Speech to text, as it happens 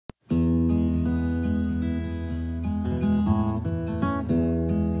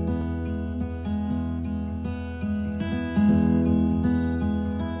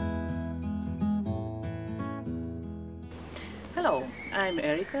I'm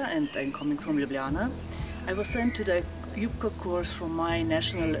Erika and I'm coming from Ljubljana. I was sent to the EUPCA course from my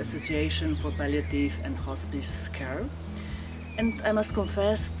National Association for Palliative and Hospice Care. And I must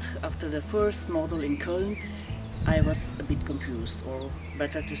confess, after the first module in Köln, I was a bit confused, or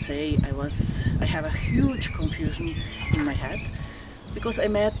better to say, I have a huge confusion in my head, because I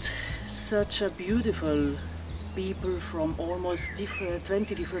met such a beautiful people from almost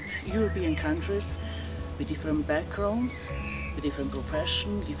 20 different European countries, with different backgrounds, with different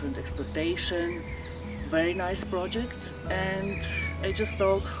profession, different expectation. Very nice project, and I just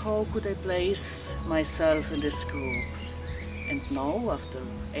thought, how could I place myself in this group? And now, after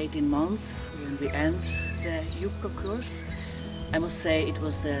 18 months, when we end the EUPCA course, I must say it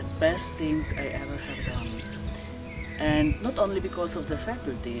was the best thing I ever have done. And not only because of the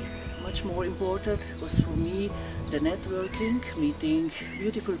faculty, much more important was for me the networking, meeting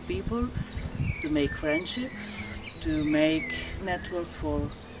beautiful people, to make friendships, to make network for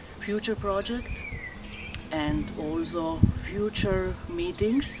future project, and also future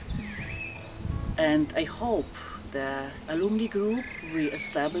meetings. And I hope the alumni group we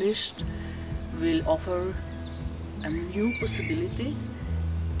established will offer a new possibility,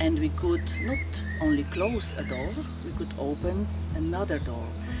 and we could not only close a door, we could open another door.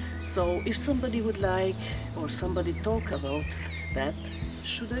 So if somebody would like, or somebody talk about that,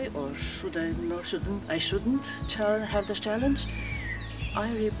 should I or should I no shouldn't I shouldn't have the challenge,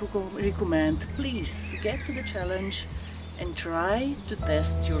 I recommend, please get to the challenge and try to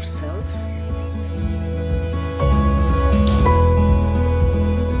test yourself.